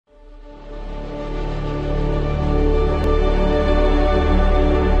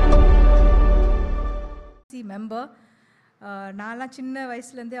நான்லாம் சின்ன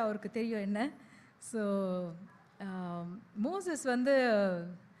வயசுலேருந்தே அவருக்கு தெரியும் என்ன. ஸோ மோசஸ் வந்து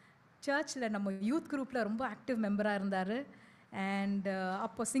சர்ச்சில் நம்ம யூத் குரூப்பில் ரொம்ப ஆக்டிவ் மெம்பராக இருந்தார். அண்ட்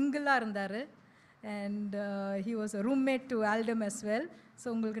அப்போ சிங்கிளாக இருந்தார். And he was a roommate to Altum as well. So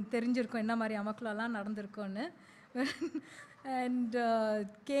உங்களுக்கு தெரிஞ்சிருக்கும் என்ன மாதிரி அமக்கலெல்லாம் நடந்திருக்கோன்னு. And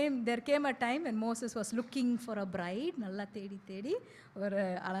there came a time when Moses was looking for a bride. நல்லா தேடி ஒரு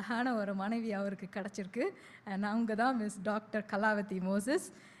அழகான ஒரு மனைவி அவருக்கு கிடச்சிருக்கு. And அவங்க தான் Miss Dr. Kalavathy Moses.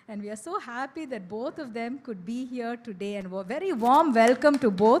 And we are so happy that both of them could be here today. And a very warm welcome to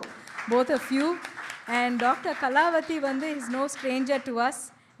both of you. And Dr. Kalavathy வந்து is no stranger to us.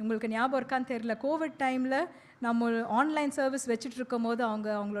 உங்களுக்கு ஞாபகம் இருக்கான்னு தெரியல, Covid டைமில் நம்ம online service வச்சுட்ருக்கும் போது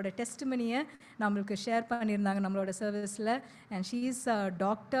அவங்களோட டெஸ்டிமனியை நம்மளுக்கு ஷேர் பண்ணியிருந்தாங்க நம்மளோட சர்வீஸில். And she is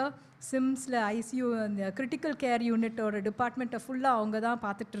doctor சிம்ஸில் ICU இந்த கிரிட்டிக்கல் கேர் யூனிட்டோட டிபார்ட்மெண்ட்டை ஃபுல்லாக அவங்க தான்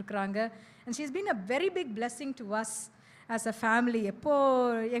பார்த்துட்ருக்குறாங்க. And she is been a very big blessing to us as a family.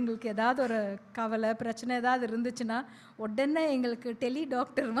 எப்போது எங்களுக்கு ஏதாவது ஒரு கவலை பிரச்சனை ஏதாவது இருந்துச்சுன்னா உடனே எங்களுக்கு டெலி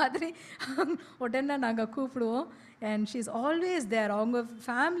டாக்டர் மாதிரி உடனே நாங்கள் கூப்பிடுவோம். And she is always there. அவங்க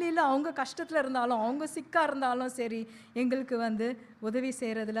ஃபேமிலியில் அவங்க கஷ்டத்தில் இருந்தாலும் அவங்க சிக்காக இருந்தாலும் சரி எங்களுக்கு வந்து உதவி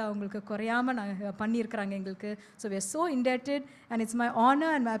செய்கிறதுல அவங்களுக்கு குறையாமல் நாங்கள் பண்ணியிருக்கிறாங்க எங்களுக்கு. So we are so indebted and it's my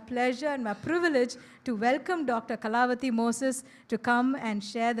honor and my pleasure and my privilege to welcome Dr. Kalavathy Moses to come and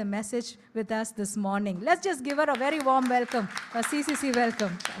share the message with us this morning. Let's just give her a very warm welcome, a CCC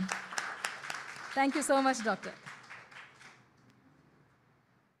welcome. Thank you so much, Doctor.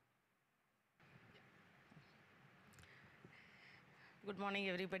 Good morning,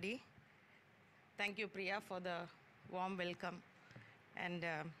 everybody. Thank you, Priya, for the warm welcome. And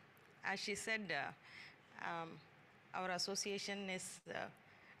as she said, our association is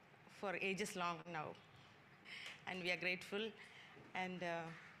for ages long now, and we are grateful. And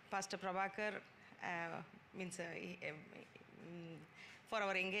Pastor Prabhakar means for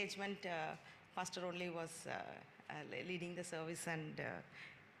our engagement, Pastor only was leading the service, and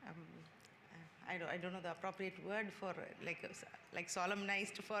I don't know the appropriate word for like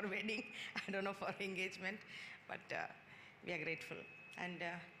solemnized for wedding. I don't know for engagement, but we are grateful and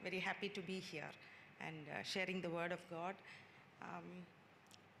very happy to be here and sharing the word of God.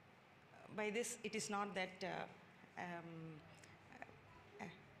 By this, it is not that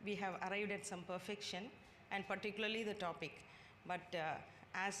we have arrived at some perfection, and particularly the topic, but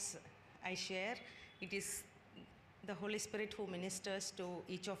as I share, it is the Holy Spirit who ministers to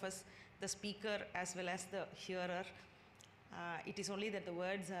each of us, the speaker as well as the hearer. It is only that the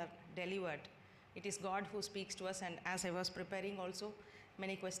words are delivered. It is God who speaks to us, and as I was preparing also,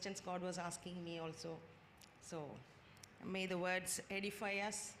 many questions God was asking me also. So may the words edify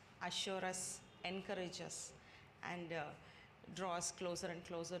us, assure us, encourage us, and draw us closer and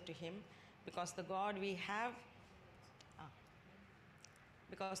closer to Him, because the God we have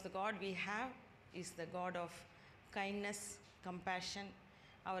is the God of kindness, compassion.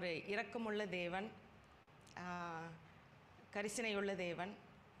 அவர் இரக்கமுள்ள தேவன், கரிசனையுள்ள தேவன்,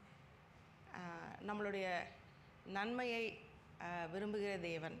 நம்மளுடைய நன்மையை விரும்புகிற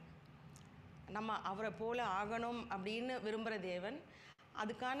தேவன், நம்ம அவரை போல ஆகணும் அப்படின்னு விரும்புகிற தேவன்,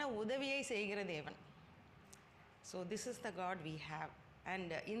 அதுக்கான உதவியை செய்கிற தேவன். So this is the God we have.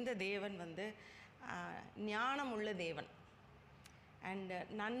 And இந்த தேவன் வந்து ஞானமுள்ள தேவன் அண்ட்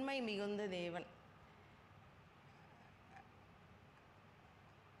நன்மை மிகுந்த தேவன்.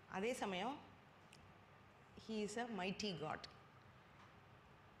 அதே சமயம் he is a mighty God.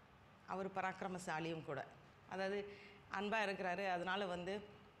 அவர் பராக்கிரமசாலியும் கூட. அதாவது அன்பாக இருக்கிறாரு, அதனால் வந்து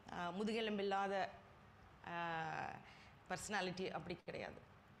முதுகெலும்பில்லாத பர்சனாலிட்டி அப்படி கிடையாது.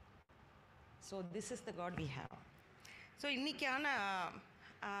 So this is the God we have. So இன்றைக்கான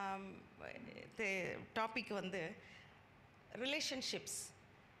டாபிக் வந்து ரிலேஷன்ஷிப்ஸ்.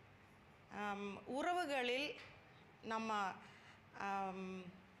 உறவுகளில் நம்ம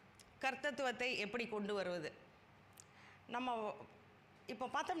கர்த்தத்துவத்தை எப்படி கொண்டு வருவது. நம்ம இப்போ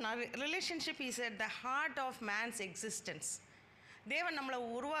பார்த்தோம்னா relationship is at the heart of mens existence. தேவன் நம்மளை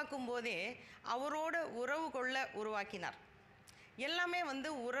உருவாக்கும் போதே அவரோட உறவு கொள்ள உருவாக்கினார். எல்லாமே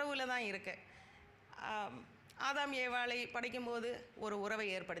வந்து உறவில் தான் இருக்கு. ஆதாம் ஏவாளை படைக்கும்போது ஒரு உறவை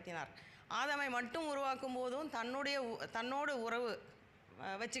ஏற்படுத்தினார். ஆதாமை மட்டும் உருவாக்கும் போதும் தன்னோட உறவு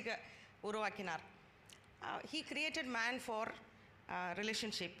வச்சுக்க உருவாக்கினார். He created man for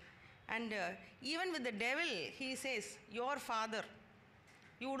relationship. And even with the devil, he says, your father,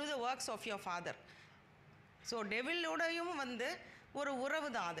 you do the works of your father. So டெவிலோடையும் வந்து ஒரு உறவு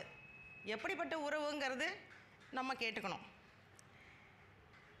தான். அது எப்படிப்பட்ட உறவுங்கிறது நம்ம கேட்டுக்கணும்.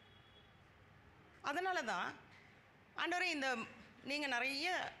 அதனால தான் ஆண்டவரே நீங்கள் நிறைய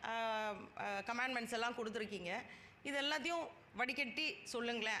கமாண்ட்மெண்ட்ஸ் எல்லாம் கொடுத்துருக்கீங்க, இது எல்லாத்தையும் வடிகட்டி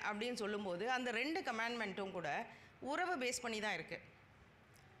சொல்லுங்களேன் அப்படின்னு சொல்லும்போது அந்த 2 கமாண்ட்மெண்ட்டும் கூட உறவை பேஸ் பண்ணி தான் இருக்குது.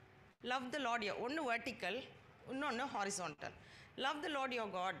 லவ் த லார்ட் யோர், ஒன்று வெர்டிக்கல், இன்னொன்று horizontal. Love the Lord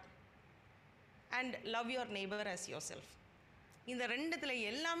your God and love your neighbour as yourself. இந்த 2த்துல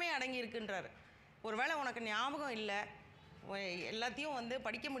எல்லாமே அடங்கியிருக்குன்றார். ஒருவேளை உனக்கு ஞாபகம் இல்லை, எல்லாத்தையும் வந்து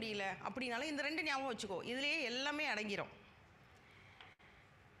படிக்க முடியல அப்படின்னாலும் இந்த 2 ஞாபகம் வச்சுக்கோ, இதுலேயே எல்லாமே அடங்கிரும்.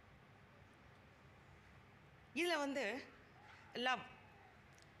 இதில் வந்து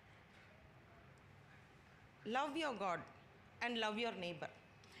love your God and love your neighbour.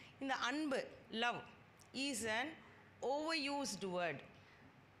 இந்த அன்பு, love is an overused word.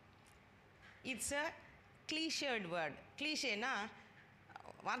 It's a கிளீஷேர்ட் word. கிளீஷேனா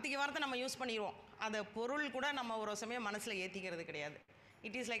வார்த்தைக்கு வார்த்தை நம்ம யூஸ் பண்ணிடுவோம், அதை பொருள் கூட நம்ம ஒரு சமயம் மனசில் ஏற்றிக்கிறது கிடையாது.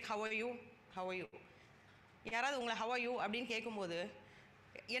 It is like how are you. யாராவது உங்களை ஹவ் ஆர் யூ அப்படின்னு கேட்கும்போது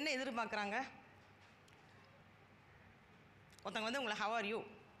என்ன எதிர்பார்க்குறாங்க? ஒருத்தவங்க வந்து உங்களை ஹவ் ஆர் யூ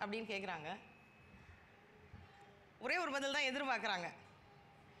அப்படின்னு கேட்குறாங்க, ஒரே ஒரு பதில் தான் எதிர்பார்க்குறாங்க,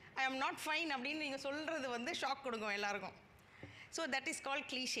 ஐ ஆம் நாட் ஃபைன் அப்படின்னு நீங்கள் சொல்கிறது வந்து ஷாக் கொடுக்கும் எல்லாருக்கும். So that is called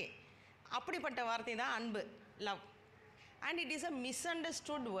cliché. அப்படிப்பட்ட வார்த்தை தான் அன்பு, love. And it is a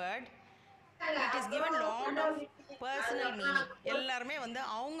மிஸ்அண்டர்ஸ்டுட் word. It is given lot of personal meaning. எல்லாருமே வந்து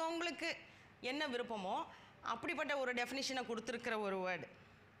அவங்கவுங்களுக்கு என்ன விருப்பமோ அப்படிப்பட்ட ஒரு டெஃபினிஷனை கொடுத்துருக்கிற ஒரு word.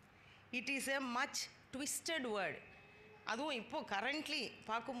 It is a much twisted word. அதுவும் இப்போது கரண்ட்லி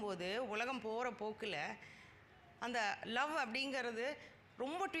பார்க்கும்போது உலகம் போகிற போக்கில் அந்த லவ் அப்படிங்கிறது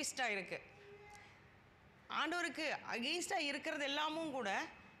ரொம்ப ட்விஸ்டாக இருக்குது. ஆண்டவருக்கு அகெயின்ஸ்டாக இருக்கிறது எல்லாமும் கூட,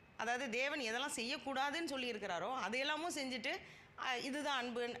 அதாவது தேவன் எதெல்லாம் செய்யக்கூடாதுன்னு சொல்லியிருக்கிறாரோ அதையெல்லாமும் செஞ்சுட்டு இதுதான்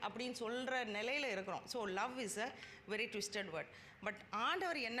அன்பு அப்படின்னு சொல்கிற நிலையில் இருக்கிறோம். So love is a very twisted word. But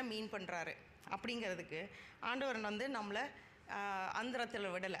ஆண்டவர் என்ன மீன் பண்ணுறாரு அப்படிங்கிறதுக்கு ஆண்டவர் வந்து நம்மளை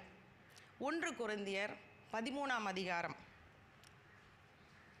அந்தரத்தில் விடலை. 1 கொரிந்தியர் 13ஆம் அதிகாரம்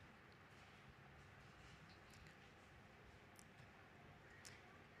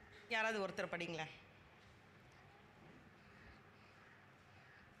யாராவது ஒருத்தர் படிங்களேன்.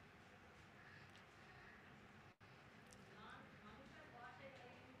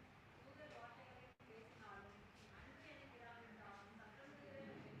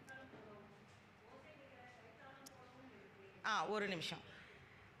 ஒரு நிமிஷம்.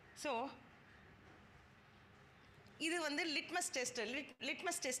 ஸோ இது வந்து லிட்மஸ் டெஸ்ட்டு.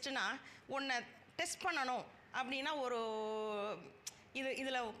 லிட்மஸ் டெஸ்ட்டுனா ஒன்றை டெஸ்ட் பண்ணணும் அப்படின்னா ஒரு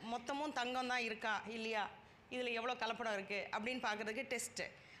இதில் மொத்தமும் தங்கம் தான் இருக்கா இல்லையா, இதில் எவ்வளோ கலப்படம் இருக்குது அப்படின்னு பார்க்குறதுக்கு டெஸ்ட்டு.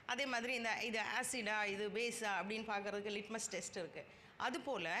 அதே மாதிரி இது ஆசிடா இது பேஸா அப்படின்னு பார்க்குறதுக்கு லிட்மஸ் டெஸ்ட் இருக்குது.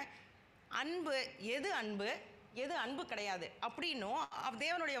 அதுபோல் அன்பு எது அன்பு கிடையாது அப்படின்னும்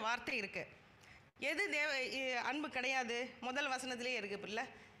தேவனுடைய வார்த்தை இருக்குது. எது அன்பு கிடையாது முதல் வசனத்திலே இருக்குது. பிள்ளை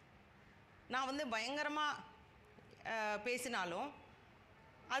நான் வந்து பயங்கரமாக பேசினாலும்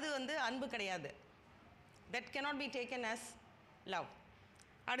அது வந்து அன்பு கிடையாது. that cannot be taken as love.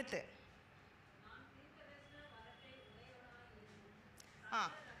 அடுத்து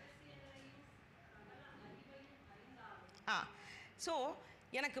ஸோ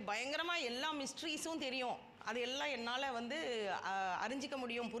எனக்கு பயங்கரமாக எல்லா மிஸ்ட்ரீஸும் தெரியும், அது எல்லாம் என்னால் வந்து அறிஞ்சிக்க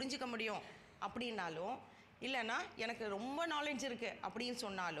முடியும், புரிஞ்சிக்க முடியும் அப்படின்னாலும், இல்லைன்னா எனக்கு ரொம்ப நாலேஜ் இருக்குது அப்படின்னு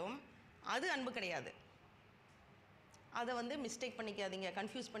சொன்னாலும் அது அன்பு கிடையாது. அதை வந்து மிஸ்டேக் பண்ணிக்காதீங்க,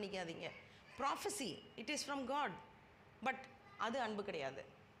 கன்ஃபியூஸ் பண்ணிக்காதீங்க. Prophecy it is from God, but அது அன்பு கிடையாது.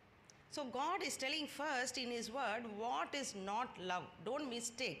 So God is telling first in his word what is not love. Don't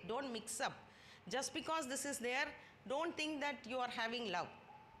mistake, don't mix up. Just because this is there, don't think that you are having love.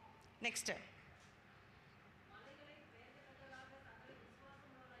 Next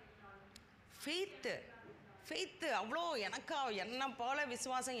faith. அவ்வளோ என்னை போல்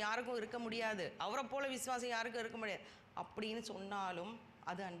விசுவாசம் யாருக்கும் இருக்க முடியாது, அவரை போல் விசுவாசம் யாருக்கும் இருக்க முடியாது அப்படின்னு சொன்னாலும்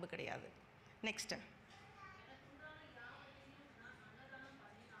அது அன்பு கிடையாது. நெக்ஸ்ட்டு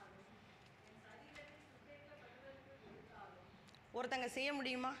ஒருத்தங்க செய்ய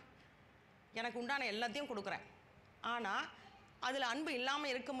முடியுமா? எனக்கு உண்டான எல்லாத்தையும் கொடுக்குறேன், ஆனால் அதில் அன்பு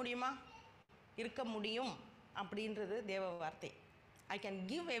இல்லாமல் இருக்க முடியுமா? இருக்க முடியும் அப்படின்றது தேவ வார்த்தை. I can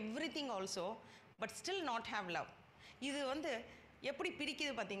give everything also but still not have love. இது வந்து எப்படி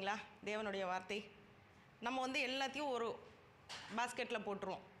பிரிக்குது பார்த்தீங்களா தேவனுடைய வார்த்தை? நம்ம வந்து எல்லாத்தையும் ஒரு பாஸ்கெட்டில்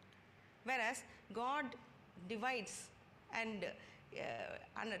போட்டுருவோம். whereas God divides and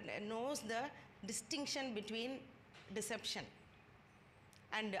knows the distinction between deception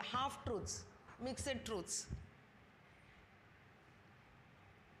and half truths, mixed truths.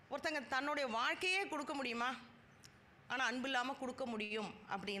 ஒருத்தங்க தன்னுடைய வாழ்க்கையே கொடுக்க முடியுமா? ஆனால் அன்பு இல்லாமல் கொடுக்க முடியும்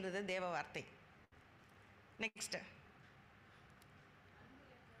அப்படின்றது தேவ வார்த்தை. Next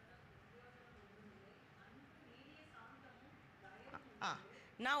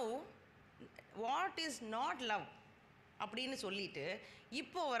now what is not love அப்படின்னு சொல்லிட்டு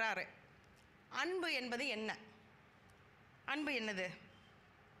இப்போ வராரு. அன்பு என்பது என்ன? அன்பு என்னது?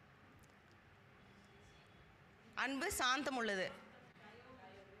 அன்பு சாந்தம் உள்ளது,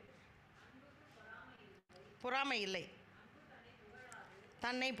 பொறாமை இல்லை,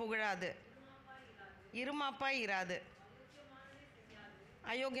 தன்னை புகழாது, இருமாப்பாய் இராது,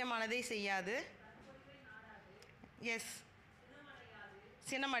 அயோக்கியமானதை செய்யாது, எஸ்,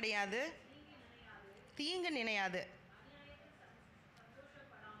 சினமடையாது, தீங்கு நினையாது,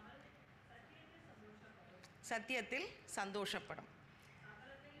 சத்தியத்தில் சந்தோஷப்படும்,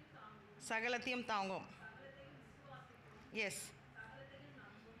 சகலத்தையும் தாங்கும், எஸ்,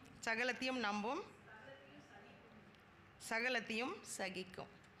 சகலத்தையும் நம்பும், சகலத்தையும்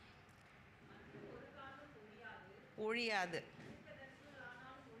சகிக்கும், ஒழியாது,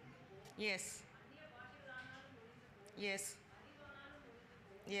 எஸ், எஸ்,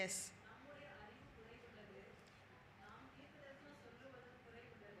 எஸ்,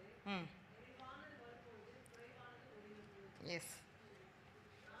 எஸ்.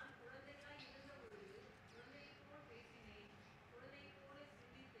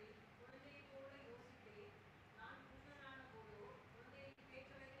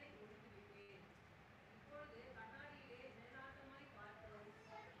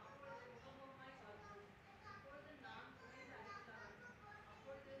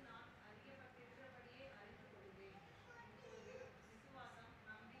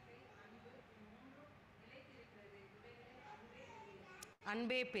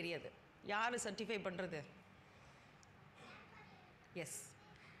 அன்பே பெரியது. யார் சர்டிஃபை பண்ணுறது? எஸ்.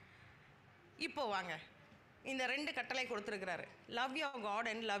 இப்போ வாங்க, இந்த 2 கட்டளை கொடுத்துருக்கிறாரு. Love your God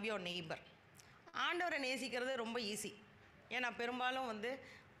and love your neighbour. ஆண்டவரை நேசிக்கிறது ரொம்ப ஈஸி. ஏன்னா பெரும்பாலும்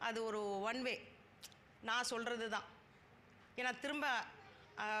அது ஒரு ஒன் வே, நான் சொல்கிறது தான். ஏன்னா திரும்ப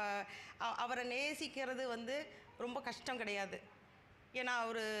அவரை நேசிக்கிறது ரொம்ப கஷ்டம் கிடையாது. ஏன்னா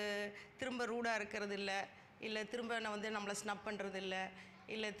அவர் திரும்ப ரூடாக இருக்கிறது இல்லை திரும்ப நம்மளை ஸ்னப் பண்ணுறது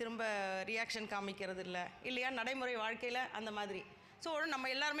இல்லை திரும்ப ரியாக்ஷன் காமிக்கிறது இல்லையா நடைமுறை வாழ்க்கையில் அந்த மாதிரி. ஸோ நம்ம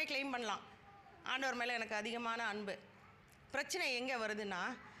எல்லாருமே கிளைம் பண்ணலாம், ஆண்டவர் மேலே எனக்கு அதிகமான அன்பு. பிரச்சனை எங்கே வருதுன்னா,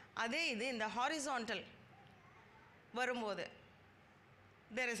 அதே இது இந்த ஹாரிசான்டல் வரும்போது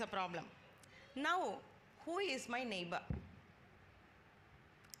there is a problem. Now who is my neighbour?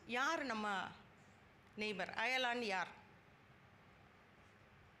 யார் நம்ம நெய்பர்? அயலான் யார்?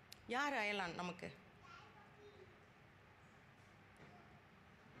 யார் அயலான் நமக்கு?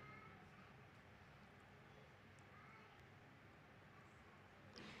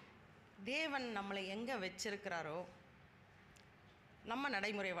 தேவன் நம்மளை எங்கே வச்சிருக்கிறாரோ, நம்ம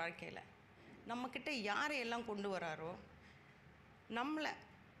நடைமுறை வாழ்க்கையில் நம்மக்கிட்ட யாரையெல்லாம் கொண்டு வராரோ,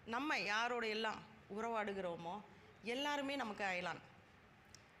 நம்ம யாரோட எல்லாம் உறவாடுகிறோமோ எல்லாருமே நமக்கு அயலான்.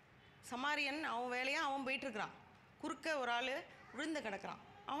 சமாரியன் அவன் வேலையாக அவன் போயிட்டுருக்கிறான், குறுக்க ஒரு ஆள் விழுந்து கிடக்கிறான்,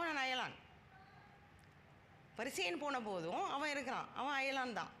 அவன் அயலான். பரிசேயன் போன போதும் அவன் இருக்கிறான், அவன்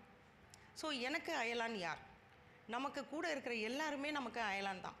அயலான் தான். ஸோ எனக்கு அயலான் யார்? நமக்கு கூட இருக்கிற எல்லாருமே நமக்கு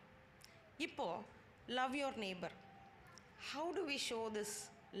அயலான் தான். இப்போது love your neighbour. How to we show this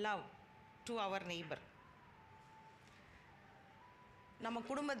love to our neighbour? நம்ம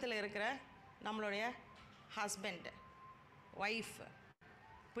குடும்பத்தில் இருக்கிற நம்மளுடைய ஹஸ்பண்ட், ஒய்ஃப்,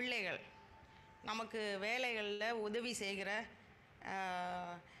 பிள்ளைகள், நமக்கு வேலைகளில் உதவி செய்கிற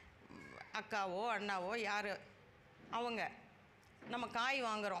அக்காவோ அண்ணாவோ யார், அவங்க, நம்ம காய்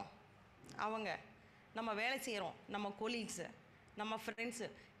வாங்குகிறோம் அவங்க, நம்ம வேலை செய்கிறோம் நம்ம கொலீக்ஸு, நம்ம ஃப்ரெண்ட்ஸு,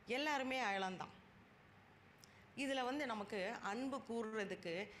 எல்லாருமே அயலான்தான். இதில் நமக்கு அன்பு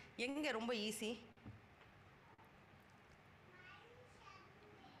கூறுறதுக்கு எங்கே ரொம்ப ஈஸி?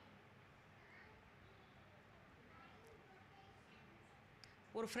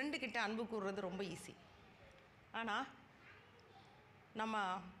 ஒரு ஃப்ரெண்டுக்கிட்ட அன்பு கூறுறது ரொம்ப ஈஸி. ஆனால் நம்ம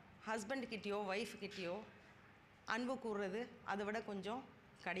ஹஸ்பண்ட்கிட்டேயோ ஒய்ஃப்கிட்டேயோ அன்பு கூறுறது அதை விட கொஞ்சம்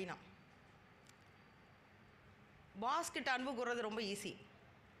கடினம். பாஸ்கிட்ட அன்பு கூறுறது ரொம்ப ஈஸி.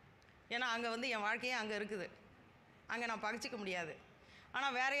 ஏன்னா அங்கே என் வாழ்க்கையே அங்கே இருக்குது, அங்கே நான் பகைச்சிக்க முடியாது.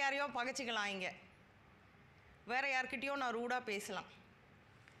 ஆனால் வேறு யாரையோ பகைச்சிக்கலாம். இங்கே வேறு யார்கிட்டையோ நான் ரூடாக பேசலாம்,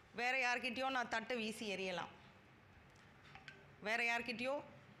 வேறு யார்கிட்டையோ நான் தட்டை வீசி எறியலாம், வேறு யார்கிட்டையோ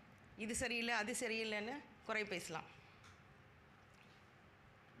இது சரியில்லை அது சரியில்லைன்னு குறை பேசலாம்.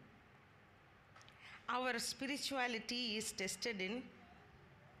 Our spirituality is tested in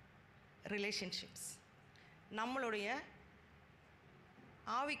relationships. நம்மளுடைய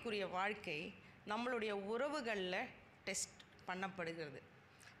ஆவிக்குரிய வாழ்க்கை நம்மளுடைய உறவுகளில் test பண்ணப்படுகிறது.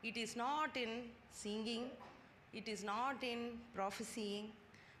 It is not in singing, it is not in prophesying,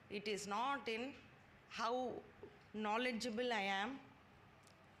 it is not in how knowledgeable I am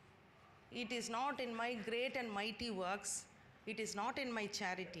It is not in my great and mighty works, it is not in my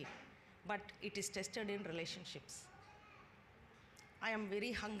charity, but it is tested in relationships. I am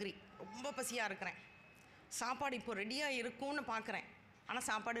very hungry. ரொம்ப பசியாக இருக்கிறேன். சாப்பாடு இப்போ ரெடியாக இருக்கும்னு பார்க்குறேன், ஆனால்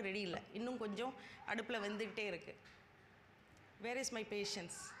சாப்பாடு ரெடி இல்லை, இன்னும் கொஞ்சம் அடுப்பில் வெந்துக்கிட்டே இருக்குது. Where is my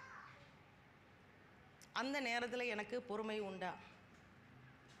patience? அந்த நேரத்தில் எனக்கு பொறுமை உண்டா?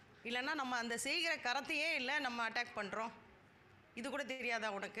 இல்லைன்னா நம்ம அந்த செய்கிற கரத்தையே இல்லை நம்ம அட்டாக் பண்ணுறோம். இது கூட தெரியாதா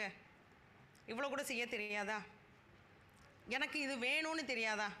உனக்கு? இவ்வளோ கூட செய்ய தெரியாதா? எனக்கு இது வேணும்னு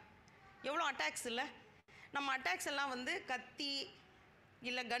தெரியாதா? எவ்வளோ அட்டாக்ஸ் இல்லை? நம்ம அட்டாக்ஸ் எல்லாம் வந்து கத்தி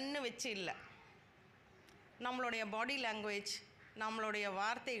இல்லை கன்று வச்சு இல்லை, நம்மளுடைய பாடி லாங்குவேஜ், நம்மளுடைய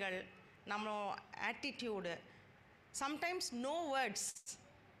வார்த்தைகள், நம்மளோட attitude, sometimes no words,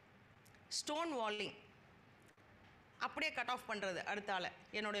 stone வால்லிங், அப்படியே கட் ஆஃப் பண்ணுறது அடுத்தால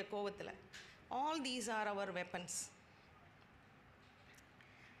என்னுடைய கோபத்தில். All these are our weapons.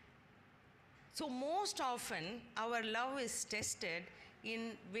 So most often our love is tested in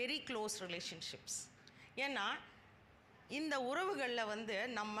very close relationships. ஏன்னா இந்த உறவுகளில் வந்து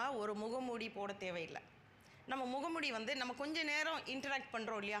நம்ம ஒரு முகமூடி போட தேவையில்லை. நம்ம முகமூடி வந்து நம்ம கொஞ்ச நேரம் இன்டராக்ட்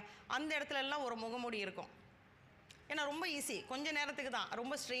பண்ணுறோம் இல்லையா, அந்த இடத்துலலாம் ஒரு முகமூடி இருக்கும். ஏன்னா ரொம்ப ஈஸி, கொஞ்ச நேரத்துக்கு தான்,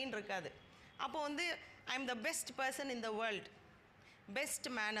 ரொம்ப ஸ்ட்ரெயின் இருக்காது. அப்போ வந்து I am the best person in the world, best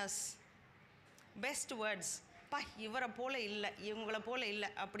manners, best words, பா இவரை போல் இல்லை, இவங்களை போல் இல்லை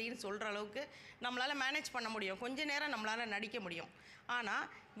அப்படின்னு சொல்கிற அளவுக்கு நம்மளால் மேனேஜ் பண்ண முடியும். கொஞ்ச நேரம் நம்மளால் நடிக்க முடியும். ஆனால்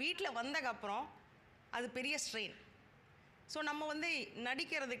வீட்டில் வந்தக்கப்புறம் அது பெரிய ஸ்ட்ரெயின். ஸோ நம்ம வந்து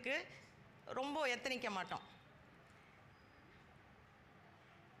நடிக்கிறதுக்கு ரொம்ப எத்தனிக்க மாட்டோம்.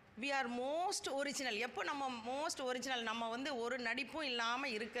 We are most original. எப்போ நம்ம மோஸ்ட் ஒரிஜினல், நம்ம வந்து ஒரு நடிப்பும்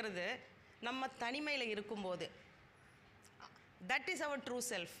இல்லாமல் இருக்கிறது நம்ம தனிமையில் இருக்கும்போது. That is our true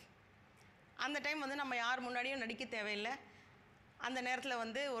self. அந்த டைம் வந்து நம்ம யார் முன்னாடியும் நடிக்க தேவையில்லை. அந்த நேரத்தில்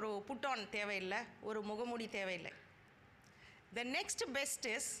வந்து ஒரு புட் ஆன் தேவையில்லை, ஒரு முகமூடி தேவையில்லை. The next best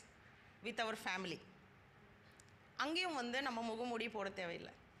is with our family. அங்கேயும் வந்து நம்ம முகமூடி போட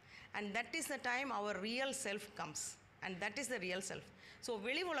தேவையில்லை. And that is the time our real self comes, and that is the real self. So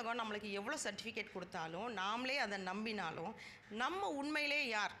வெளி உலகம் நம்மளுக்கு எவ்வளோ சர்டிஃபிகேட் கொடுத்தாலும், நாமளே அதை நம்பினாலும், நம்ம உண்மையிலே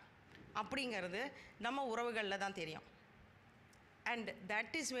யார் அப்படிங்கிறது நம்ம உறவுகளில் தான் தெரியும். And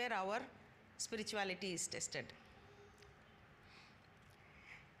that is where our spirituality is tested.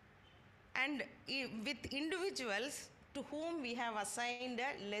 And with individuals to whom we have assigned a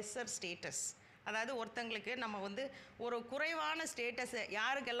lesser status, அதாவது ஒருத்தங்களுக்கு நம்ம வந்து ஒரு குறைவான ஸ்டேட்டஸை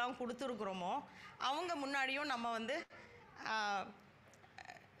யாருக்கெல்லாம் கொடுத்துருக்குறோமோ அவங்க முன்னாடியும் நம்ம வந்து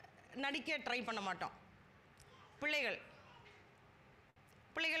நடிக்க ட்ரை பண்ண மாட்டோம்.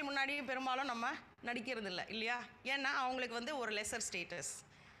 பிள்ளைகள் முன்னாடியும் பெரும்பாலும் நம்ம நடிக்கிறது இல்லை இல்லையா? ஏன்னா அவங்களுக்கு வந்து ஒரு லெசர் ஸ்டேட்டஸ்.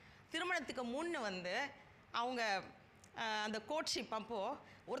 திருமணத்துக்கு முன்னு வந்து அவங்க அந்த கோட்ஷிப் அப்போது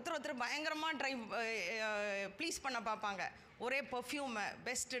ஒருத்தர் பயங்கரமாக ப்ளீஸ் பண்ண பார்ப்பாங்க. ஒரே perfume,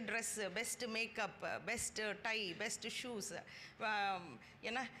 best dress, best makeup, best tie, best shoes,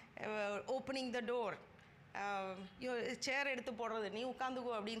 ஏன்னா ஓப்பனிங் த டோர், சேர் எடுத்து போடுறது, நீ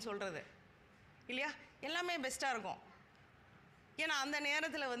உட்காந்துக்கோ அப்படின்னு சொல்கிறது இல்லையா? எல்லாமே பெஸ்ட்டாக இருக்கும். ஏன்னா அந்த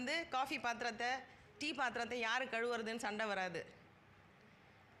நேரத்தில் வந்து காஃபி பாத்திரத்தை, டீ பாத்திரத்தை யார் கழுவுறதுன்னு சண்டை வராது.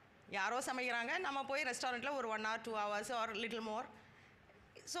 யாரோ சமைக்கிறாங்க, நம்ம போய் ரெஸ்டாரண்ட்டில் ஒரு 1 hour 2 hours R little more.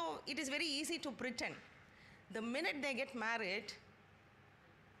 So it is very easy to ப்ரிட்டெண்ட். The minute they get married,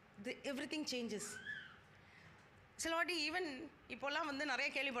 every thing changes. சில வாட்டி ஈவன் இப்போல்லாம் வந்து நிறைய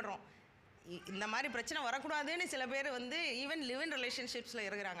கேள்விப்படுறோம், இந்த மாதிரி பிரச்சனை வரக்கூடாதுன்னு சில பேர் வந்து ஈவன் லிவ் இன் ரிலேஷன்ஷிப்ஸில்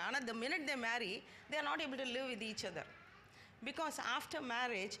இருக்கிறாங்க. ஆனால் த minute they Mary, they are not able to live with each other. Because after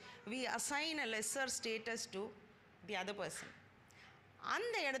marriage, we assign a lesser status to the other person.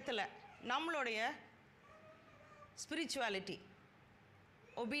 அந்த இடத்துல நம்மளுடைய spirituality,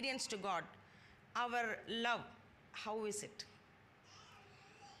 obedience to God, our love, how is it?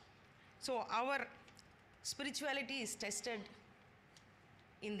 So our spirituality is tested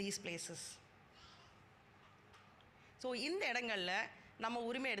in these places. So இந்த இடங்களில் நம்ம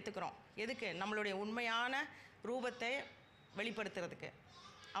உரிமை எடுத்துக்கிறோம். எதுக்கு? நம்மளுடைய உண்மையான ரூபத்தை வெளிப்படுத்துறதுக்கு.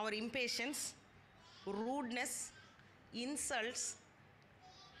 அவர் impatiens, rudeness, insults,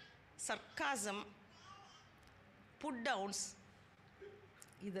 sarcasm, put downs,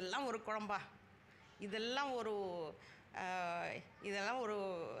 இதெல்லாம் ஒரு குழம்பா, இதெல்லாம் ஒரு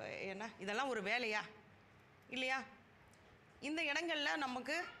இதெல்லாம் ஒரு வேலையா இல்லையா? இந்த இடங்களில்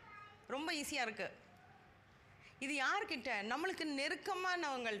நமக்கு ரொம்ப ஈஸியாக இருக்குது. இது யார்கிட்ட? நம்மளுக்கு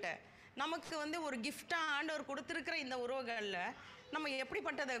நெருக்கமானவங்கள்ட்ட. நமக்கு வந்து ஒரு கிஃப்டாக ஆண்டவர் கொடுத்துருக்கிற இந்த உறவுகளில் நம்ம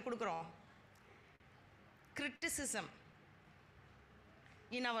எப்படிப்பட்டதை கொடுக்குறோம்? கிரிட்டிசிசம்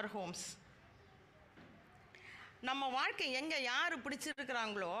இன் அவர் ஹோம்ஸ். நம்ம வாழ்க்கை எங்கே யார்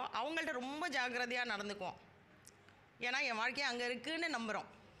பிடிச்சிருக்கிறாங்களோ அவங்கள்ட்ட ரொம்ப ஜாக்கிரதையாக நடந்துக்குவோம். ஏன்னா என் வாழ்க்கை அங்கே இருக்குன்னு நம்புகிறோம்.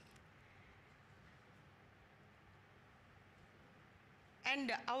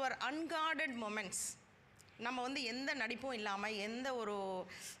 அண்ட் அவர் அன்கார்டட் மொமெண்ட்ஸ், நம்ம வந்து எந்த நடிப்பும் இல்லாமல் எந்த ஒரு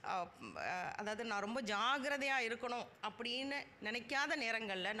அதாவது நான் ரொம்ப ஜாக்கிரதையாக இருக்கணும் அப்படின்னு நினைக்காத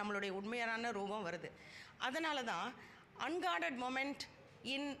நேரங்களில் நம்மளுடைய உண்மையான ரூபம் வருது. அதனால தான் அன்கார்டட் மொமெண்ட்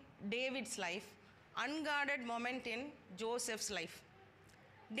இன் டேவிட்ஸ் லைஃப், அன்கார்டட் மொமெண்ட் இன் ஜோசப்ஸ் லைஃப்.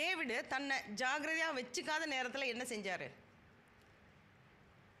 டேவிடு தன்னை ஜாக்கிரதையாக வச்சுக்காத நேரத்தில் என்ன செஞ்சார்?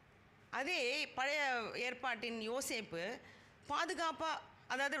 அதே பழைய ஏற்பாட்டின் யோசேப்பு பாதுகாப்பாக,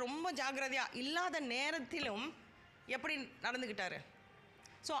 அதாவது ரொம்ப ஜாக்கிரதையாக இல்லாத நேரத்திலும் எப்படி நடந்துக்கிட்டாரு?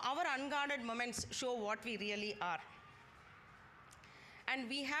 So our அன்கார்டட் moments show what we really R. And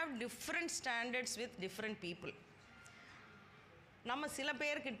we have different standards with different people. நம்ம சில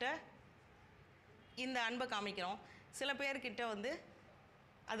பேர்கிட்ட இந்த அன்பை காமிக்கிறோம், சில பேர்கிட்ட வந்து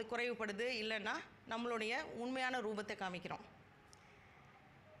அது குறைவுபடுது, இல்லைன்னா நம்மளுடைய உண்மையான ரூபத்தை காமிக்கிறோம்.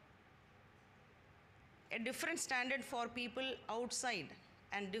 A different standard for people outside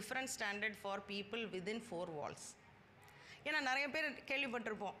and different standard for people within four walls. ஏன்னா நிறைய பேர்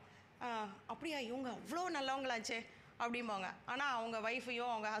கேள்விப்பட்டிருப்போம், அப்படியா இவங்க அவ்வளோ நல்லவங்களாச்சே அப்படிம்பாங்க. ஆனால் அவங்க ஒய்ஃபையோ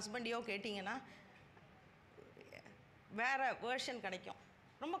அவங்க ஹஸ்பண்டையோ கேட்டிங்கன்னா வேறு வேர்ஷன் கிடைக்கும்.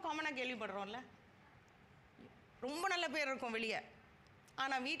 ரொம்ப காமனாக கேள்விப்படுறோம்ல, ரொம்ப நல்ல பேர் இருக்கும் வெளியே,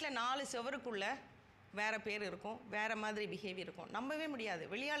 ஆனால் வீட்டில் 4 செவருக்குள்ளே வேறு பேர் இருக்கும், வேறு மாதிரி பிஹேவியர் இருக்கும். நம்பவே முடியாது,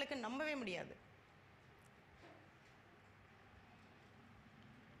 வெளியாளுக்கு நம்பவே முடியாது.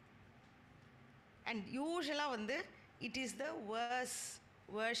 அண்ட் யூஷுவலாக வந்து it is the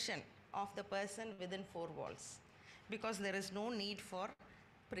version of the person within 4 walls because there is no need for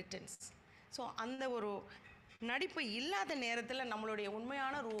pretense. So அந்த ஒரு நடிப்பு இல்லாத நேரத்தில் நம்மளுடைய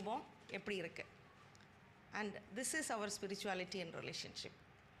உண்மையான ரூபம் எப்படி இருக்கு? And this is our spirituality and relationship.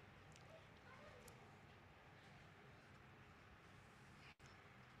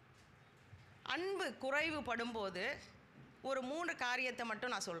 அன்பு குறைவுபடும் போது ஒரு 3 காரியத்தை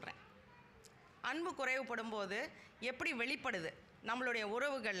மட்டும் நான் சொல்கிறேன். அன்பு குறைவுபடும் போது எப்படி வெளிப்படுது நம்மளுடைய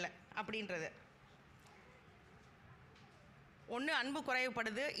உறவுகளில் அப்படின்றது. ஒன்று அன்பு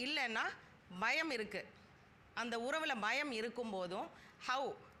குறைவுபடுது, இல்லைன்னா பயம் இருக்குது. அந்த உறவில் பயம் இருக்கும்போதும்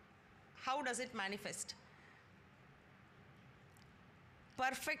how does it manifest?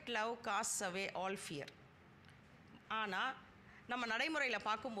 Perfect love casts away all fear. ஆனால் நம்ம நடைமுறையில்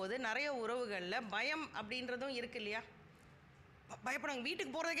பார்க்கும்போது நிறைய உறவுகளில் பயம் அப்படின்றதும் இருக்கு இல்லையா? பயப்படுறாங்க,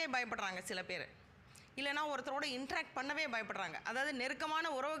 வீட்டுக்கு போகிறதுக்கே பயப்படுறாங்க சில பேர், இல்லைனா ஒருத்தரோட இன்ட்ராக்ட் பண்ணவே பயப்படுறாங்க. அதாவது நெருக்கமான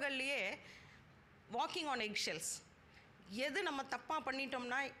உறவுகள்லேயே வாக்கிங் ஆன் எக்ஷெல்ஸ். எது நம்ம தப்பாக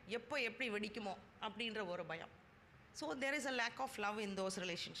பண்ணிட்டோம்னா எப்போ எப்படி வெடிக்குமோ அப்படின்ற ஒரு பயம். So there is a lack of love in those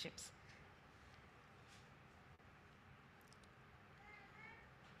relationships.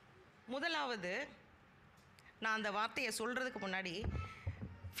 முதலாவது, நான் அந்த வார்த்தையை சொல்கிறதுக்கு முன்னாடி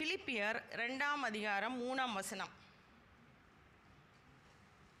பிலிப்பியர் 2ஆம் அதிகாரம் 3ஆம் வசனம்.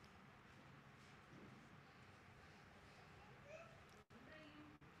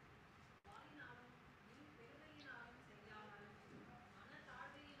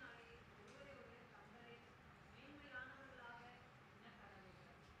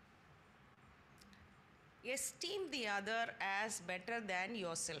 Esteem the other as better than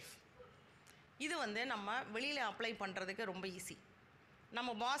yourself. இது வந்து நம்ம வெளியில் அப்ளை பண்ணுறதுக்கு ரொம்ப ஈஸி. நம்ம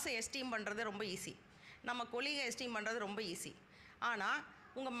பாஸை எஸ்டீம் பண்ணுறது ரொம்ப ஈஸி, நம்ம கொலீகை எஸ்டீம் பண்ணுறது ரொம்ப ஈஸி. ஆனால்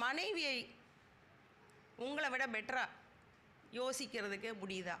உங்கள் மனைவியை உங்களை விட பெட்டராக யோசிக்கிறதுக்கு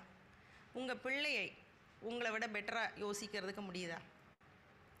முடியுதா? உங்கள் பிள்ளையை உங்களை விட பெட்டராக யோசிக்கிறதுக்கு முடியுதா?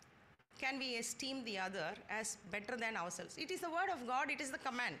 Can we esteem the other as better than ourselves? It is the word of God, it is the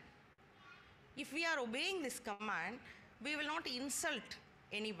command. If we are obeying this command, we will not insult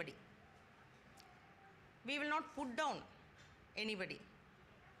anybody. We will not put down anybody.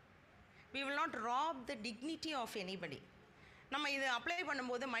 We will not rob the dignity of anybody. நம்ம இது apply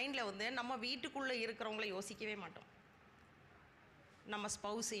பண்ணும்போது மைண்டில் வந்து நம்ம வீட்டுக்குள்ளே இருக்கிறவங்கள யோசிக்கவே மாட்டோம். நம்ம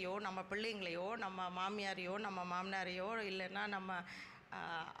ஸ்பௌஸையோ, நம்ம பிள்ளைங்களையோ, நம்ம மாமியாரையோ, நம்ம மாமனாரையோ, இல்லைன்னா நம்ம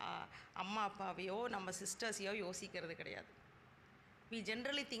அம்மா அப்பாவையோ, நம்ம சிஸ்டர்ஸையோ யோசிக்கிறது கிடையாது. We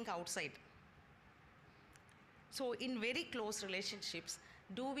generally think outside. So in very close relationships,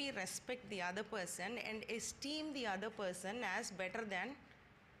 do we respect the other person and esteem the other person as better than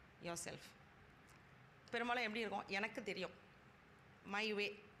yourself? பெரும்பாலும் எப்படி இருக்கும்? எனக்கு தெரியும், மை வே,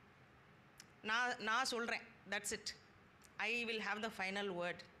 நான் சொல்கிறேன், that's it, I will have the final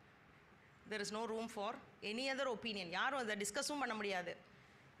word. There is no room for any other opinion. யாரும் அதை டிஸ்கஸும் பண்ண முடியாது,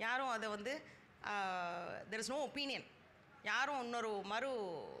 யாரும் அதை வந்து தெர் இஸ் நோ ஒப்பீனியன். யாரும் இன்னொரு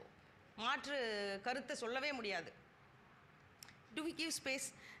மாற்று கருத்தை சொல்லவே முடியாது. To we give space?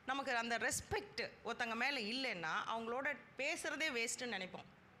 நமக்கு அந்த ரெஸ்பெக்ட் ஒருத்தங்க மேலே இல்லைன்னா அவங்களோட பேசுகிறதே வேஸ்ட்டுன்னு நினைப்போம்.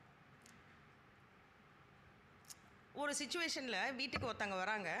 ஒரு சுச்சுவேஷனில் வீட்டுக்கு ஒருத்தங்க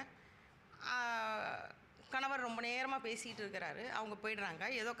வராங்க, கணவர் ரொம்ப நேரமாக பேசிகிட்டு இருக்கிறாரு, அவங்க போயிடுறாங்க,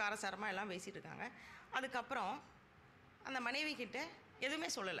 ஏதோ காரசாரமாக எல்லாம் பேசிகிட்டு இருக்காங்க. அதுக்கப்புறம் அந்த மனைவி கிட்ட எதுவுமே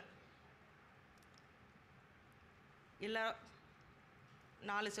சொல்லலை, இல்லை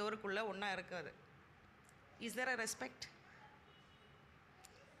 4 சுவருக்குள்ளே ஒன்றா இருக்காது. Is there a respect?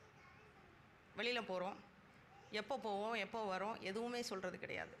 வெளியில் போகிறோம், எப்போ போவோம் எப்போ வரோம் எதுவுமே சொல்கிறது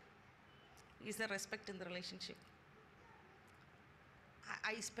கிடையாது. Is there respect in the relationship?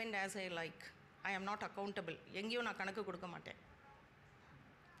 I spend as I like, I am not accountable, எங்கேயும் நான் கணக்கு கொடுக்க மாட்டேன்.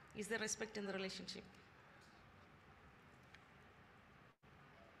 Is there respect in the relationship?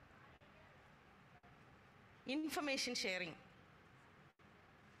 Information sharing.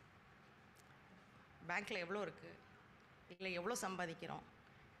 பேங்க்கில் எவ்வளோ இருக்குது, இல்லை எவ்வளோ சம்பாதிக்கிறோம்,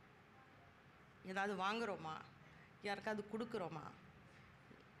 ஏதாவது வாங்குகிறோமா, யாருக்காவது கொடுக்குறோமா,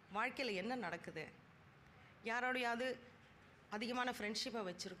 வாழ்க்கையில் என்ன நடக்குது, யாரோடையாவது அதிகமான ஃப்ரெண்ட்ஷிப்பை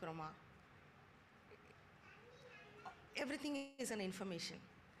வச்சுருக்கிறோமா, everything is an information.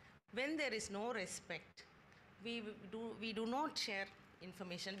 When there is no respect, we do not share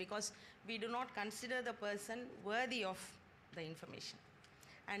information because we do not consider the person worthy of the information.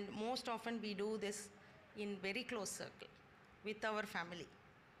 And most often we do this in very close circle with our family.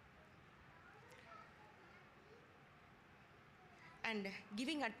 And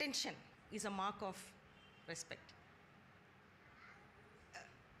giving attention is a mark of respect.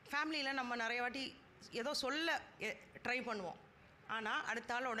 ஃபேமிலியில் நம்ம நிறைய வாட்டி ஏதோ சொல்ல try பண்ணுவோம், ஆனால்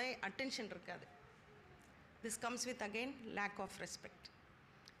அடுத்த ஆளோட அட்டென்ஷன் இருக்காது. This comes with again lack of respect.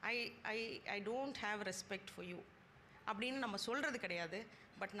 I don't have respect for you அப்படின்னு நம்ம சொல்கிறது கிடையாது,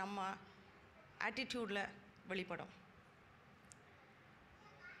 பட் நம்ம ஆட்டிடியூடில் வெளிப்படும்.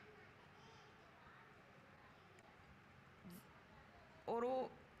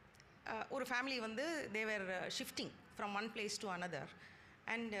 ஒரு ஃபேமிலி வந்து தே வேர் shifting from one place to another,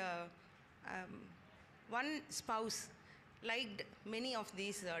 and one spouse liked many of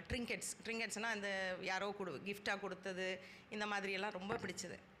these trinketsனால் இந்த யாரோ கிஃப்டாக கொடுத்தது, இந்த மாதிரியெல்லாம் ரொம்ப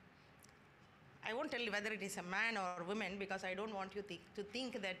பிடிச்சது. I won't tell you whether it is a man or woman because I don't want you to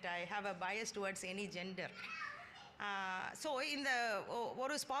think that I have a bias towards any gender. So இந்த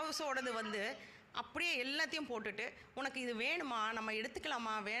ஒரு ஸ்பௌஸோடது வந்து அப்படியே எல்லாத்தையும் போட்டுட்டு உனக்கு இது வேணுமா, நம்ம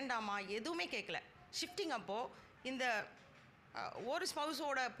எடுத்துக்கலாமா வேண்டாமா எதுவுமே கேட்கல. ஷிஃப்டிங் அப்போது இந்த ஒரு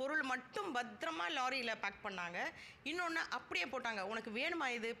ஸ்பௌஸோட பொருள் மட்டும் பத்திரமா லாரியில் பேக் பண்ணாங்க, இன்னொன்று அப்படியே போட்டாங்க. உனக்கு வேணுமா,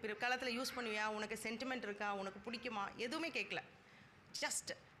 இது பிற்காலத்தில் யூஸ் பண்ணுவியா, உனக்கு சென்டிமெண்ட் இருக்கா, உனக்கு பிடிக்குமா, எதுவுமே கேட்கல.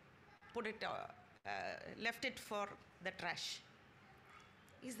 Just put it, left it for the trash.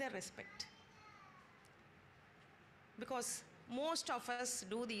 Is there respect? Because most of us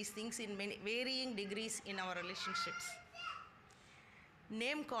do these things in many varying degrees in our relationships.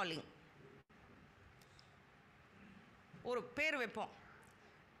 Name calling. ஒரு பேர் வைப்போம்.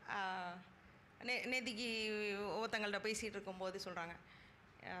 நேத்திக்கு ஒருத்தங்கள்ட்ட பேசிகிட்டு இருக்கும்போது சொல்கிறாங்க,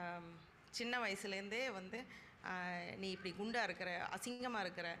 சின்ன வயசுலேருந்தே வந்து நீ இப்படி குண்டாக இருக்கிற, அசிங்கமாக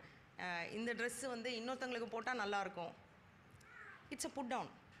இருக்கிற, இந்த ட்ரெஸ்ஸு வந்து இன்னொருத்தங்களுக்கு போட்டால் நல்லாயிருக்கும். It's a put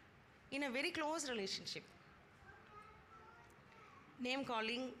down in a very close relationship. Name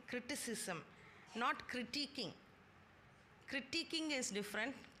calling, criticism, not critiquing. Critiquing is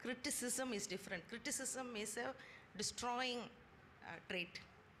different, criticism is different. Criticism is a destroying trait.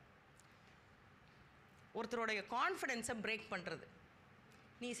 ஒருத்தருடைய கான்ஃபிடென்ஸை பிரேக் பண்ணுறது.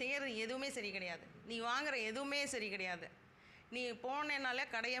 நீ செய்கிறது எதுவுமே சரி கிடையாது, நீ வாங்குகிற எதுவுமே சரி கிடையாது, நீ போனேனாலே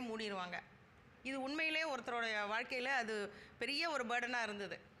கடையை மூடிடுவாங்க. இது உண்மையிலே ஒருத்தருடைய வாழ்க்கையில் அது பெரிய ஒரு பேர்டனாக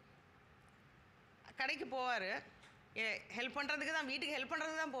இருந்தது. கடைக்கு போவார், ஹெல்ப் பண்ணுறதுக்கு தான், வீட்டுக்கு ஹெல்ப்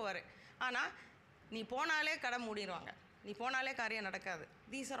பண்ணுறதுக்கு தான் போவார், ஆனால் நீ போனாலே கடை மூடிடுவாங்க, நீ போனாலே காரியம் நடக்காது.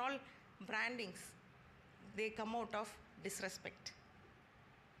 These are all brandings. They come out of disrespect.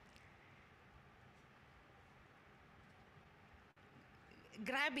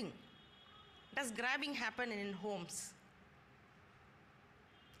 Grabbing. Does grabbing happen in homes?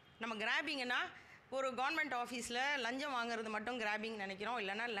 நம்ம கிராபிங்னா ஒரு கவர்மெண்ட் ஆஃபீஸில் லஞ்சம் வாங்குறது மட்டும் கிராபிங் நினைக்கிறோம்,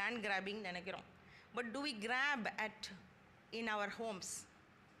 இல்லைனா லேண்ட் கிராபிங் நினைக்கிறோம். But do we grab in our homes?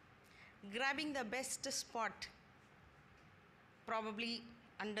 Grabbing the best spot, probably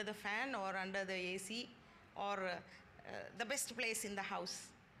under the fan or under the AC or the best place in the house.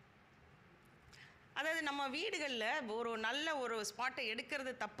 அதாவது நம்ம வீடுகளில் ஒரு நல்ல ஒரு ஸ்பாட்டை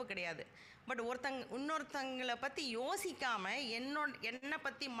எடுக்கிறது தப்பு கிடையாது, பட் இன்னொருத்தங்களை பற்றி யோசிக்காமல் என்னை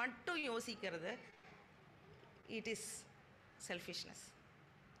பற்றி மட்டும் யோசிக்கிறது, it is selfishness.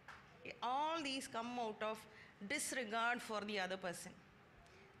 All these come out of disregard for the other person.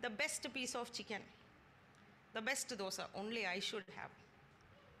 The best piece of chicken, the best dosa, only I should have.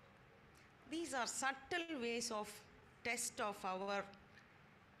 These are subtle ways of test of our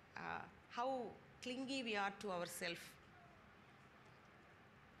how clingy we are to ourselves.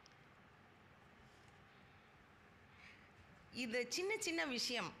 இது சின்ன சின்ன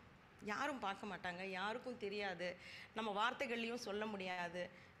விஷயம், யாரும் பார்க்க மாட்டாங்க, யாருக்கும் தெரியாது, நம்ம வார்த்தைகள்லையும் சொல்ல முடியாது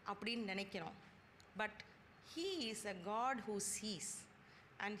அப்படின்னு நினைக்கிறோம். But He is a God who sees,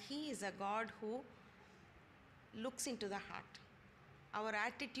 and He is a God who looks into the heart. Our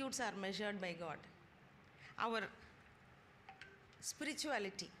attitudes are measured by God. Our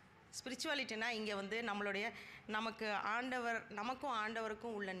ஸ்பிரிச்சுவாலிட்டினா இங்கே வந்து நம்மளுடைய நமக்கும்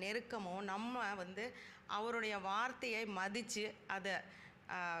ஆண்டவருக்கும் உள்ள நெருக்கமோ, நம்ம வந்து அவருடைய வார்த்தையை மதித்து அதை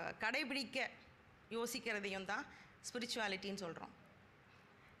கடைபிடிக்க யோசிக்கிறதையும் தான் ஸ்பிரிச்சுவாலிட்டின்னு சொல்கிறோம்.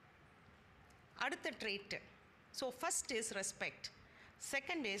 அடுத்த trade, so first is respect,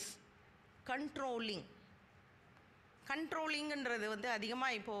 second is கண்ட்ரோலிங்குன்றது வந்து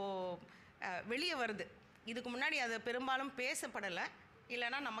அதிகமாக இப்போது வெளியே வருது. இதுக்கு முன்னாடி அது பெரும்பாலும் பேசப்படலை,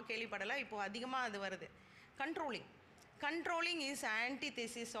 இல்லைனா நம்ம கேள்விப்படலை, இப்போது அதிகமாக அது வருது. Controlling is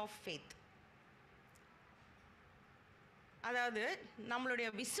ஆன்டிதெசிஸ் of faith. அதாவது நம்மளுடைய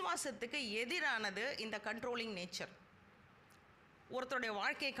விசுவாசத்துக்கு எதிரானது இந்த கண்ட்ரோலிங் நேச்சர். ஒருத்தருடைய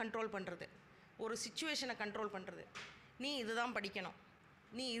வாழ்க்கையை கண்ட்ரோல் பண்ணுறது, ஒரு சிச்சுவேஷனை கண்ட்ரோல் பண்ணுறது. நீ இதுதான் படிக்கணும்,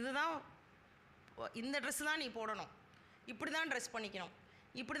 நீ இதுதான், இந்த ட்ரெஸ்ஸு தான் நீ போடணும், இப்படி தான் ட்ரெஸ் பண்ணிக்கணும்,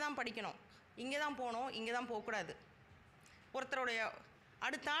 இப்படி தான் படிக்கணும், இங்கே தான் போகணும், இங்கே தான் போகக்கூடாது. ஒருத்தருடைய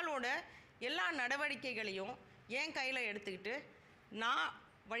அடுத்த ஆளோட எல்லா நடவடிக்கைகளையும் என் கையில் எடுத்துக்கிட்டு நான்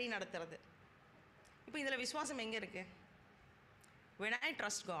வழி நடத்துறது. இப்போ இதில் விசுவாசம் எங்கே இருக்குது? When I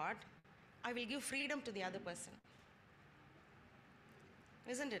trust God, I will give freedom to the other person.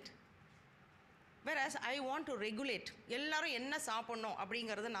 Isn't it? Whereas I want to regulate. எல்லாரும் என்ன சாப்பிடணும்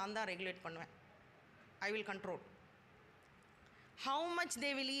அப்படிங்கிறத நான் தான் ரெகுலேட் பண்ணுவேன். I will control. How much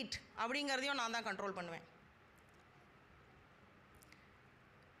they will eat அப்படிங்கிறதையும் நான் தான் கண்ட்ரோல் பண்ணுவேன்.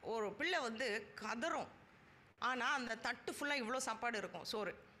 ஒரு பிள்ளை வந்து கதறும், ஆனால் அந்த தட்டு ஃபுல்லாக இவ்வளோ சாப்பாடு இருக்கும்,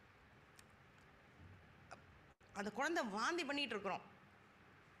 சோறு. அந்த குழந்தை வாந்தி பண்ணிகிட்டு இருக்கிறோம்.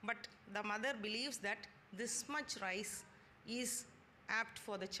 But the mother believes that this much rice is opt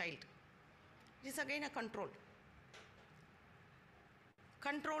for the child. It is again a control.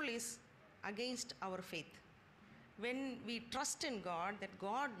 Control is against our faith. When we trust in God, that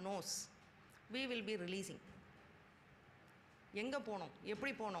God knows, we will be releasing. எங்கே போகணும்,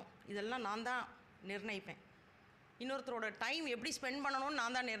 எப்படி போகணும், இதெல்லாம் நான் தான் நிர்ணயிப்பேன். இன்னொருத்தரோட time எப்படி spend பண்ணணும்னு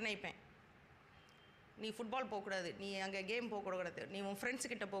நான் தான் நிர்ணயிப்பேன். நீ ஃபுட்பால் போகக்கூடாது, நீ அங்கே கேம் போகக்கூடாது, நீ உன்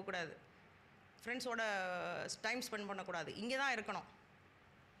ஃப்ரெண்ட்ஸுக்கிட்ட போகக்கூடாது, ஃப்ரெண்ட்ஸோட டைம் ஸ்பெண்ட் பண்ணக்கூடாது, இங்கே தான் இருக்கணும்.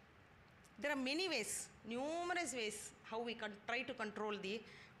 There are many ways, numerous ways how we can try to control the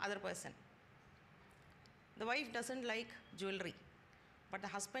other person. The wife doesn't like jewelry, but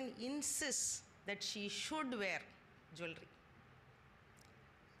the husband insists that she should wear jewelry.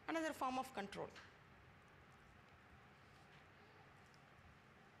 Another form of control.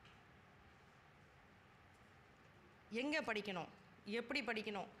 எங்கே படிக்கணும், எப்படி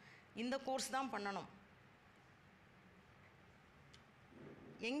படிக்கணும், இந்த course தான் பண்ணணும்,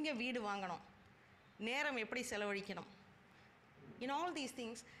 எங்கே வீடு வாங்கணும், நேரம் எப்படி செலவழிக்கணும். In all these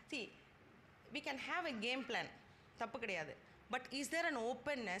things, see, we can have a game plan, தப்பு கிடையாது. But is there an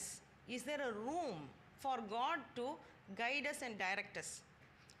openness, is there a room for God to guide us and direct us?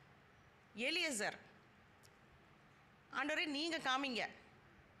 Eliezer, ஆண்டவரே நீங்கள் காமிங்க.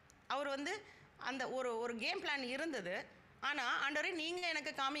 அவர் வந்து அந்த ஒரு கேம் பிளான் இருந்தது, ஆனால் ஆண்டவரே நீங்கள்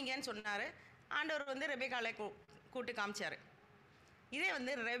எனக்கு காமிங்கன்னு சொன்னார். ஆண்டவர் வந்து ரெபேக்காவை கூட்டு காமிச்சார். இதே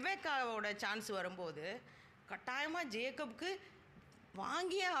வந்து ரெபேக்காவோட சான்ஸ் வரும்போது கட்டாயமாக ஜேக்கப்க்கு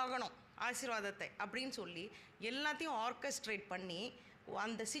வாங்கியே ஆகணும் ஆசீர்வாதத்தை அப்படின்னு சொல்லி எல்லாத்தையும் ஆர்கஸ்ட்ரேட் பண்ணி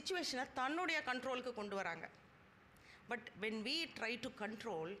அந்த சிச்சுவேஷனை தன்னுடைய கண்ட்ரோலுக்கு கொண்டு வராங்க. But when we try to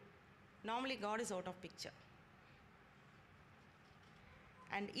control, normally God is out of picture.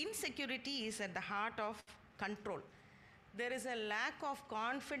 And insecurity is at the heart of control. There is a lack of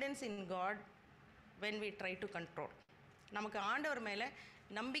confidence in God when we try to control. நமக்கு ஆண்டவர் மேலே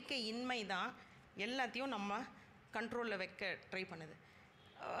நம்பிக்கை இன்மை தான் எல்லாத்தையும் நம்ம கண்ட்ரோலில் வைக்க ட்ரை பண்ணுது.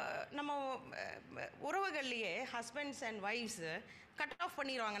 நம்ம உறவுகள்லையே husbands and wives cut off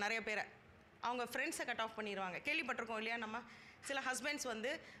பண்ணிடுவாங்க. நிறைய பேரை அவங்க ஃப்ரெண்ட்ஸை கட் ஆஃப் பண்ணிடுவாங்க. கேள்விப்பட்டிருக்கோம் இல்லையா? நம்ம சில ஹஸ்பண்ட்ஸ்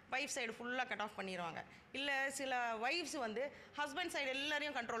வந்து ஒய்ஃப் சைடு ஃபுல்லாக கட் ஆஃப் பண்ணிடுவாங்க. இல்லை சில ஒய்ஃப்ஸ் வந்து ஹஸ்பண்ட் சைடு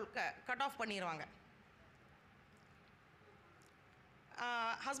எல்லாரையும் கட் ஆஃப் பண்ணிடுவாங்க.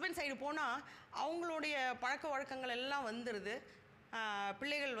 ஹஸ்பண்ட் சைடு போனால் அவங்களுடைய பழக்க வழக்கங்கள் எல்லாம் வந்துடுது.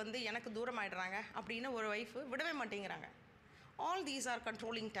 பிள்ளைகள் வந்து எனக்கு தூரமாயிடுறாங்க அப்படின்னு ஒரு ஒய்ஃபு விடவே மாட்டேங்கிறாங்க. All these are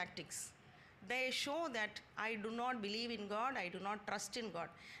controlling tactics. They show that I do not believe in God, I do not trust in God.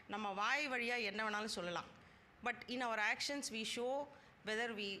 நம்ம வாய் வழியாக என்ன வேணாலும் சொல்லலாம், but in our actions we show whether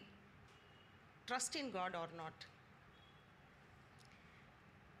we trust in God or not.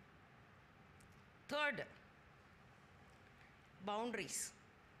 Third, boundaries.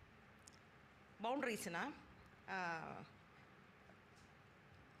 Boundariesனா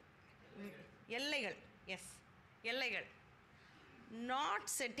எல்லைகள். S, எல்லைகள். Not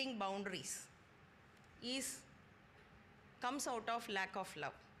setting boundaries comes out of lack of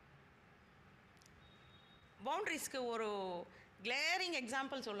love. பவுண்டரிஸ்க்கு ஒரு glaring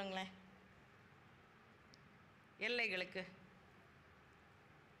example சொல்லுங்களேன். எல்லைகளுக்கு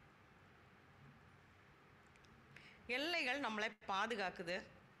எல்லைகள் நம்மளை பாதுகாக்குது.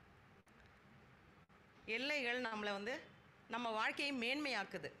 எல்லைகள் நம்மளை வந்து நம்ம வாழ்க்கையை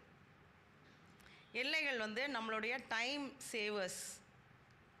மேன்மையாக்குது. எல்லைகள் வந்து நம்மளுடைய டைம் சேவர்ஸ்.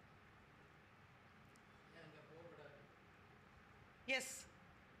 எஸ்,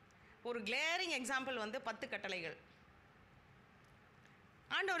 ஒரு கிளேரிங் எக்ஸாம்பிள் வந்து 10 கட்டளைகள்.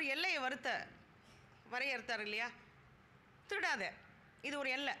 ஆண்டவர் எல்லையை வரையறுத்தார் இல்லையா? திருடாத, இது ஒரு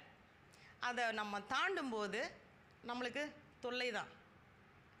எல்லை. அதை நம்ம தாண்டும் போது நம்மளுக்கு தொல்லை தான்.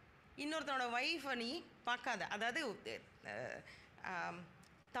 இன்னொருத்தனோட ஒய்ஃபை நீ பார்க்காத, அதாவது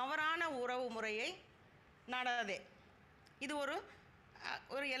தவறான உறவு முறையை நாடாதே, இது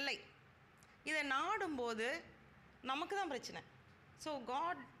ஒரு எல்லை. இதை நாடும்போது நமக்கு தான் பிரச்சனை. So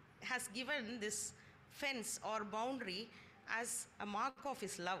God has given this fence or boundary as a mark of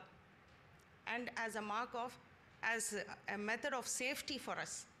his love and as a method of safety for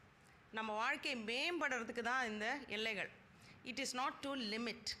us. நம்ம வாழ்க்கை மேம்படுறதுக்கு தான் இந்த எல்லைகள். It is not to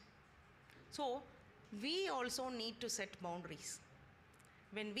limit. So we also need to set boundaries.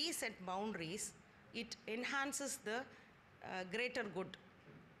 When we set boundaries, it enhances the greater good.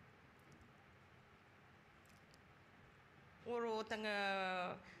 ஒருத்தங்க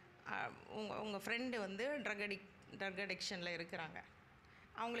உங்கள் friend வந்து drug அடிக்ஷனில் இருக்கிறாங்க.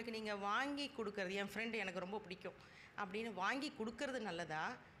 அவங்களுக்கு நீங்கள் வாங்கி கொடுக்கறது, என் ஃப்ரெண்டு எனக்கு ரொம்ப பிடிக்கும் அப்படின்னு வாங்கி கொடுக்கறது நல்லதா,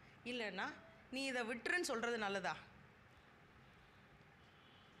 இல்லைன்னா நீ இதை விட்டுருன்னு சொல்கிறது நல்லதா?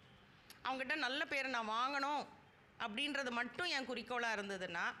 அவங்ககிட்ட நல்ல பேரை நான் வாங்கணும் அப்படின்றது மட்டும் என் குறிக்கோளாக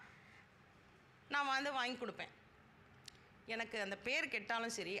இருந்ததுன்னா நான் வந்து வாங்கி கொடுப்பேன். எனக்கு அந்த பேர்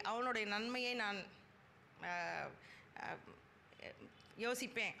கெட்டாலும் சரி, அவனுடைய நன்மையை நான்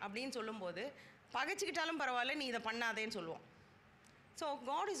யோசிப்பேன் அப்படின்னு சொல்லும்போது, பகைச்சிக்கிட்டாலும் பரவாயில்ல நீ இதை பண்ணாதேன்னு சொல்லுவோம். So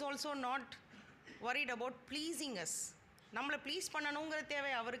God is also not worried about pleasing us. நம்மளை ப்ளீஸ் பண்ணணுங்கிற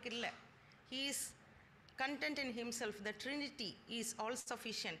தேவை அவருக்கு இல்லை. He is content in himself. The Trinity is all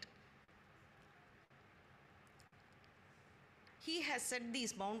sufficient. He has set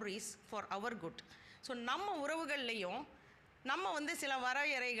these boundaries for our good. So நம்ம உறவுகள்லையும் நம்ம வந்து சில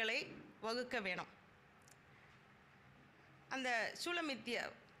வரையறைகளை வகுக்க வேணும். அந்த சூலமித்திய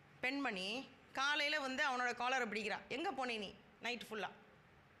பெண்மணி காலையில் வந்து அவனோட காலரை பிடிக்கிறான். எங்கே போனே நீ நைட் ஃபுல்லாக?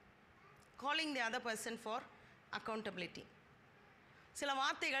 Calling the other person for accountability. சில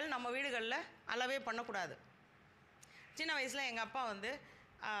வார்த்தைகள் நம்ம வீடுகளில் அளவே பண்ணக்கூடாது. சின்ன வயசில் எங்கள் அப்பா வந்து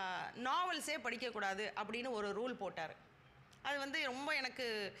நாவல்ஸே படிக்கக்கூடாது அப்படின்னு ஒரு ரூல் போட்டார். அது வந்து ரொம்ப எனக்கு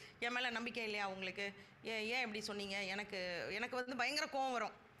என் மேலே நம்பிக்கை இல்லையா உங்களுக்கு? ஏன் இப்படி சொன்னீங்க? எனக்கு வந்து பயங்கர கோவம்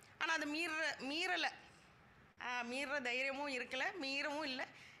வரும். ஆனால் அது மீறுற தைரியமும் இருக்கலை, மீறவும் இல்லை.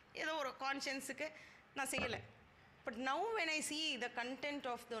 ஏதோ ஒரு கான்ஷியன்ஸுக்கு நான் செய்யலை. But now when I see the content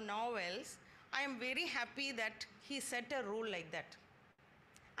of the novels, I am very happy that he set a rule like that.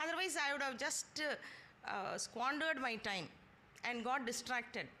 Otherwise I would have just squandered my time and got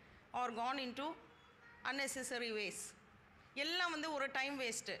distracted or gone into unnecessary ways. எல்லாம் வந்து ஒரு time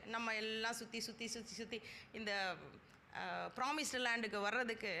waste. நம்ம எல்லாம் சுற்றி இந்த promised லேண்டுக்கு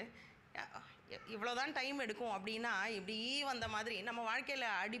வர்றதுக்கு இவ்வளோதான் டைம் எடுக்கும் அப்படின்னா இப்படி வந்த மாதிரி நம்ம வாழ்க்கையில்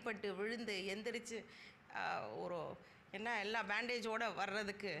அடிபட்டு விழுந்து எந்திரிச்சு ஒரு எல்லா பேண்டேஜோடு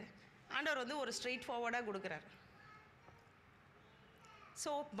வர்றதுக்கு ஆண்டவர் வந்து ஒரு ஸ்ட்ரெயிட் ஃபார்வர்டாக கொடுக்குறார்.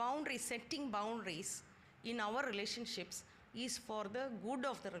 So setting boundaries in our relationships is for the good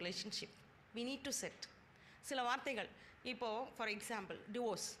of the relationship. We need to set. சில வார்த்தைகள், இப்போது ஃபார் எக்ஸாம்பிள்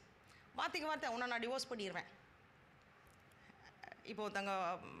டிவோர்ஸ், வார்த்தை உன்னை நான் டிவோர்ஸ் பண்ணிடுவேன். இப்போது தங்க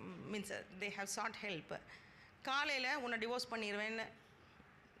means they have chat help. காலையில் உன்னை டிவோர்ஸ் பண்ணிடுவேன்னு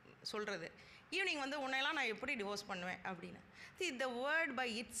சொல்கிறது, ஈவினிங் வந்து உன்னையெல்லாம் நான் எப்படி டிவோர்ஸ் பண்ணுவேன் அப்படின்னு. See, the word by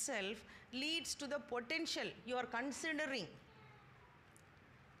itself leads to the potential you are considering.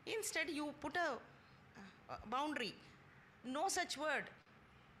 Instead you put a boundary. No such word.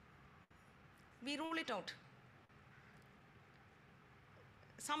 We rule it out.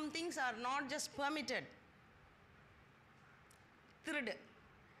 some things are not just permitted. Third,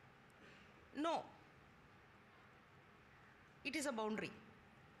 no, it is a boundary.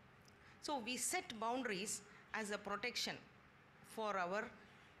 So we set boundaries as a protection for our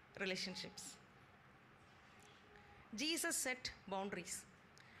relationships. Jesus set boundaries.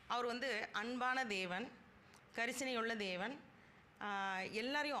 அவர் வந்து அன்பான தேவன், கரிசனையுள்ள தேவன்.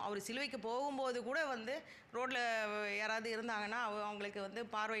 எல்லாரையும் அவர் சிலுவைக்கு போகும்போது கூட வந்து ரோட்டில் யாராவது இருந்தாங்கன்னா அவங்களுக்கு வந்து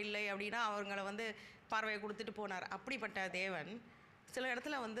பார்வை இல்லை அப்படின்னா அவங்கள வந்து பார்வையை கொடுத்துட்டு போனார். அப்படிப்பட்ட தேவன் சில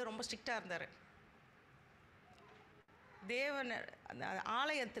இடத்துல வந்து ரொம்ப ஸ்ட்ரிக்டாக இருந்தார். தேவன் அந்த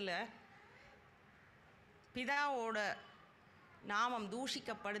ஆலயத்தில் பிதாவோட நாமம்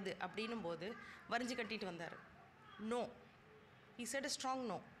தூஷிக்கப்படுது அப்படின்னும் போது வரிஞ்சு கட்டிட்டு வந்தார். No, he said a strong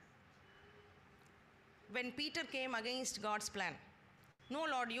no. When Peter came against God's plan, no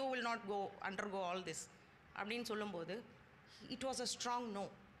Lord, you will not undergo all this அப்படின்னு சொல்லும்போது it was a strong no.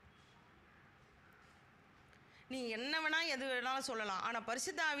 நீ என்ன வேணால் எது வேணாலும் சொல்லலாம், ஆனால்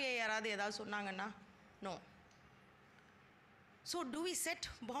பரிசுத்த ஆவியை யாராவது ஏதாவது சொன்னாங்கன்னா no. So do we set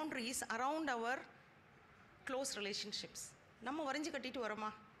boundaries around our close relationships? நம்ம வரைஞ்சு கட்டிட்டு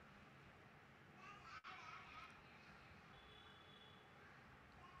வரோமா?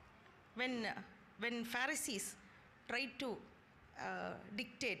 when Pharisees tried to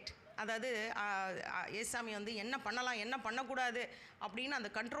dictate, அதாவது ஏசாமி வந்து என்ன பண்ணலாம் என்ன பண்ணக்கூடாது அப்படின்னு அந்த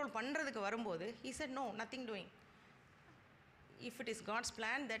கண்ட்ரோல் பண்ணுறதுக்கு வரும்போது he said no, nothing doing. If it is God's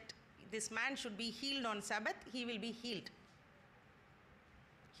plan that this man should be healed on Sabbath, he will be healed.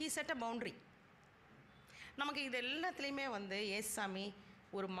 He set a boundary. நமக்கு இது எல்லாத்துலேயுமே வந்து ஏசாமி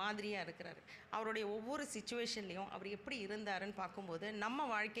ஒரு மாதிரியாக இருக்கிறார். அவருடைய ஒவ்வொரு சுச்சுவேஷன்லேயும் அவர் எப்படி இருந்தாருன்னு பார்க்கும்போது நம்ம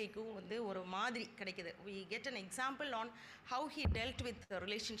வாழ்க்கைக்கும் வந்து ஒரு மாதிரி கிடைக்கிது. we get an example on how he dealt with the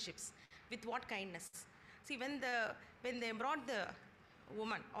relationships, with what kindness. See, when they brought the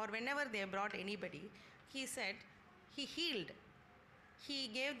woman or whenever they brought anybody, he said he healed, he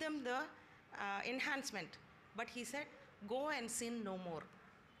gave them the enhancement, but he said go and sin no more.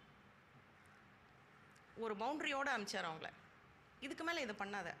 ஒரு பவுண்டரியோடு அனுப்பிச்சார் அவங்கள, இதுக்கு மேலே இதை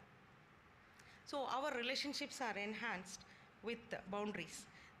பண்ணாத. So our relationships R enhanced with boundaries.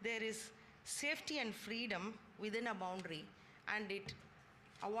 There is safety and freedom within a boundary and it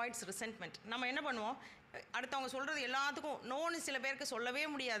avoids resentment. நம்ம என்ன பண்ணுவோம், அடுத்தவங்க சொல்கிறது எல்லாத்துக்கும் நோன்னு சில பேருக்கு சொல்லவே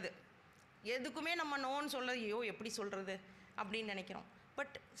முடியாது. எதுக்குமே நம்ம நோன்னு சொல்கிறது ஐயோ எப்படி சொல்கிறது அப்படின்னு நினைக்கிறோம்.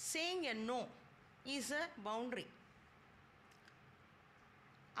 But saying a no is a boundary.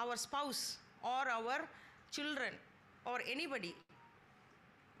 Our spouse or our children or anybody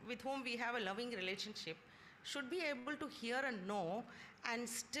with whom we have a loving relationship should be able to hear a no and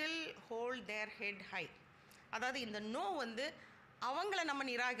still hold their head high. அதாவது இந்த no வந்து அவங்கள நம்ம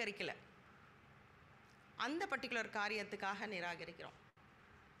நிராகரிக்கலை, அந்த particular காரியத்துக்காக நிராகரிக்கிறோம்.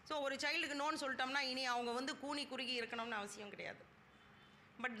 So ஒரு சைல்டுக்கு நோன்னு சொல்லிட்டோம்னா இனி அவங்க வந்து கூனி குறுகி இருக்கணும்னு அவசியம் கிடையாது.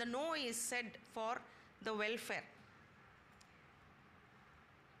 But the no is set for the welfare.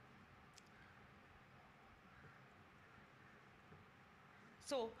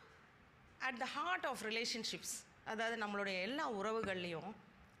 So at the heart of relationships, அதாவது நம்மளுடைய எல்லா உறவுகள்லேயும்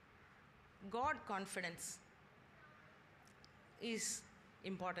God confidence is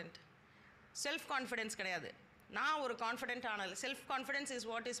important. Self confidence கிடையாது. நான் ஒரு கான்ஃபிடென்ட் ஆனால் self confidence is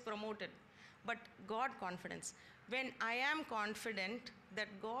what is promoted. But God confidence, when I ஆம் confident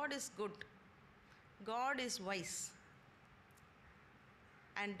that God is good, God is wise,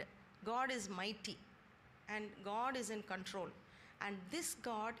 and God is mighty, and God is in control, and this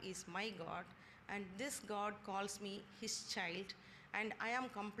God is my God, and this God calls me his child, and I am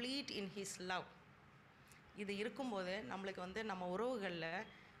complete in his love. இது இருக்கும்போது நம்மளுக்கு வந்து நம்ம உறவுகளில்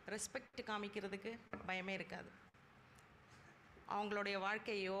respect காமிக்கிறதுக்கு பயமே இருக்காது. அவங்களுடைய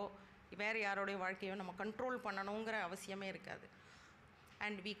வாழ்க்கையோ வேறு யாரோடைய வாழ்க்கையோ நம்ம கண்ட்ரோல் பண்ணணுங்கிற அவசியமே இருக்காது.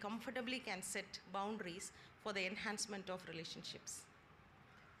 and we comfortably can set boundaries for the enhancement of relationships.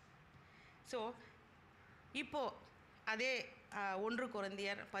 So இப்போது அதே 1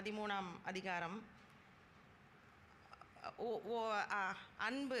 கொரிந்தியர் 13ஆம் அதிகாரம்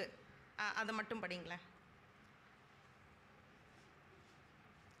அன்பு அதை மட்டும் படிங்களேன்.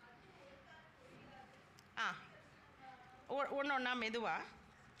 ஒன்றா மெதுவா.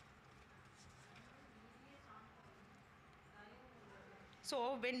 So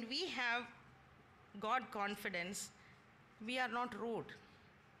when we have God confidence, we are not rude.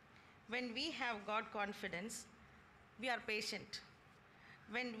 When we have God confidence, we are patient.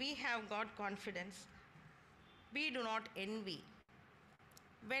 When we have God confidence, we do not envy.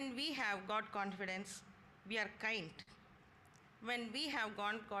 When we have God confidence, we are kind. When we have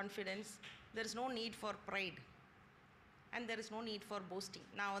God confidence, there is no need for pride. and there is no need for boasting.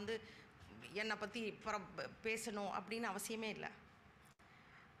 நான் வந்து என்னை பற்றி பேசணும் அப்படின்னு அவசியமே இல்லை.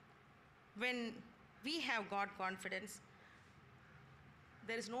 When we have God confidence,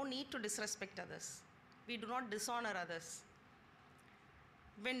 there is no need to disrespect others. We do not dishonor others.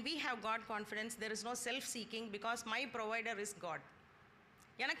 When we have God confidence, there is no self-seeking because my provider is God.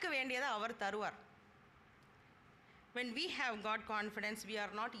 எனக்கு வேண்டியதை அவர் தருவார். When we have God confidence, we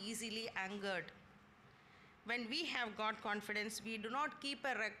are not easily angered. When we have God confidence, we do not keep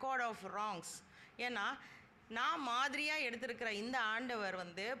a record of wrongs. ஏன்னா நான் மாதிரியாக எடுத்திருக்கிற இந்த ஆண்டவர்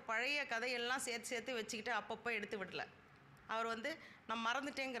வந்து பழைய கதையெல்லாம் சேர்த்து வச்சுக்கிட்டு அப்பப்போ எடுத்து விடல. அவர் வந்து நான்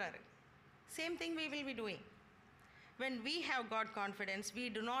மறந்துட்டேங்கிறாரு. Same thing we will be doing. When we have God confidence, we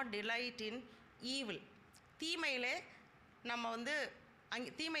do not delight in evil. தீமையிலே நம்ம வந்து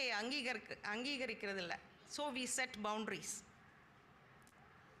தீமையை அங்கீகரிக்கிறது இல்லை. So we set boundaries.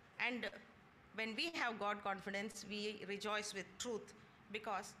 And when we have God confidence, we rejoice with truth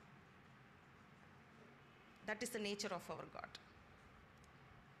because that is the nature of our God.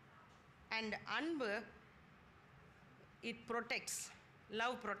 And அன்பு, it protects,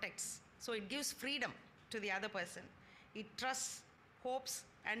 love protects. So it gives freedom to the other person. It trusts, hopes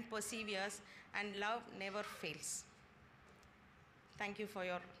and perseveres, and love never fails. Thank you for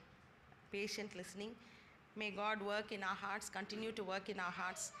your patient listening. May God work in our hearts, continue to work in our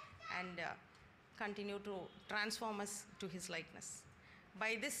hearts, and continue to transform us to His likeness.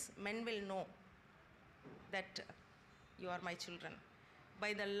 By this, men will know that you are my children.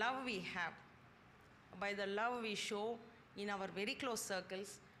 By the love we have, by the love we show in our very close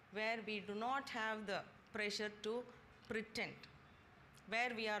circles, where we do not have the pressure to pretend,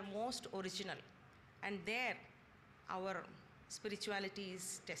 where we are most original, and there our spirituality is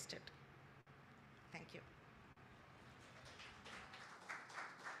tested. Thank you.